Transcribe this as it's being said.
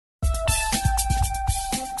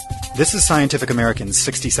This is Scientific American's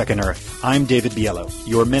 60-Second Earth. I'm David Biello.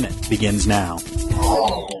 Your minute begins now.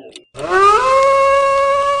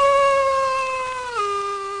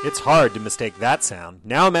 It's hard to mistake that sound.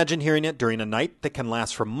 Now imagine hearing it during a night that can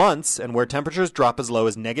last for months and where temperatures drop as low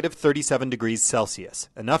as negative 37 degrees Celsius,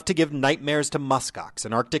 enough to give nightmares to muskox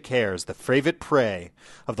and Arctic hares, the favorite prey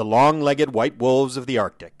of the long-legged white wolves of the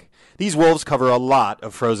Arctic. These wolves cover a lot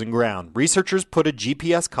of frozen ground. Researchers put a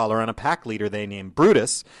GPS collar on a pack leader they named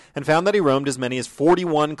Brutus and found that he roamed as many as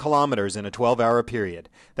 41 kilometers in a 12-hour period.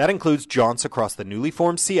 That includes jaunts across the newly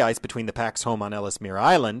formed sea ice between the pack's home on Ellesmere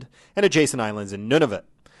Island and adjacent islands in Nunavut.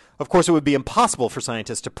 Of course, it would be impossible for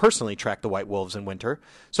scientists to personally track the white wolves in winter,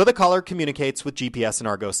 so the collar communicates with GPS and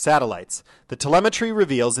Argos satellites. The telemetry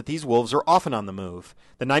reveals that these wolves are often on the move.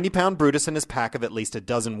 The 90-pound Brutus and his pack of at least a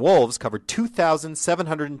dozen wolves covered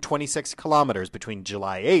 2,726 kilometers between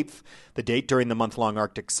July 8th, the date during the month-long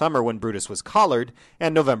Arctic summer when Brutus was collared,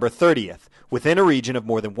 and November 30th, within a region of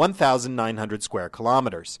more than 1,900 square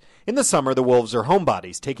kilometers. In the summer, the wolves are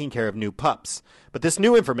homebodies, taking care of new pups. But this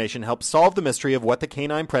new information helps solve the mystery of what the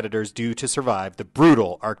canine predators do to survive the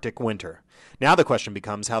brutal Arctic winter. Now the question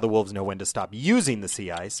becomes how the wolves know when to stop using the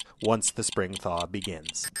sea ice once the spring thaw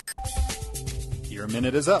begins. Your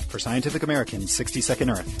minute is up for Scientific American's 60-Second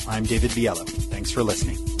Earth. I'm David Biello. Thanks for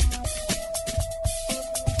listening.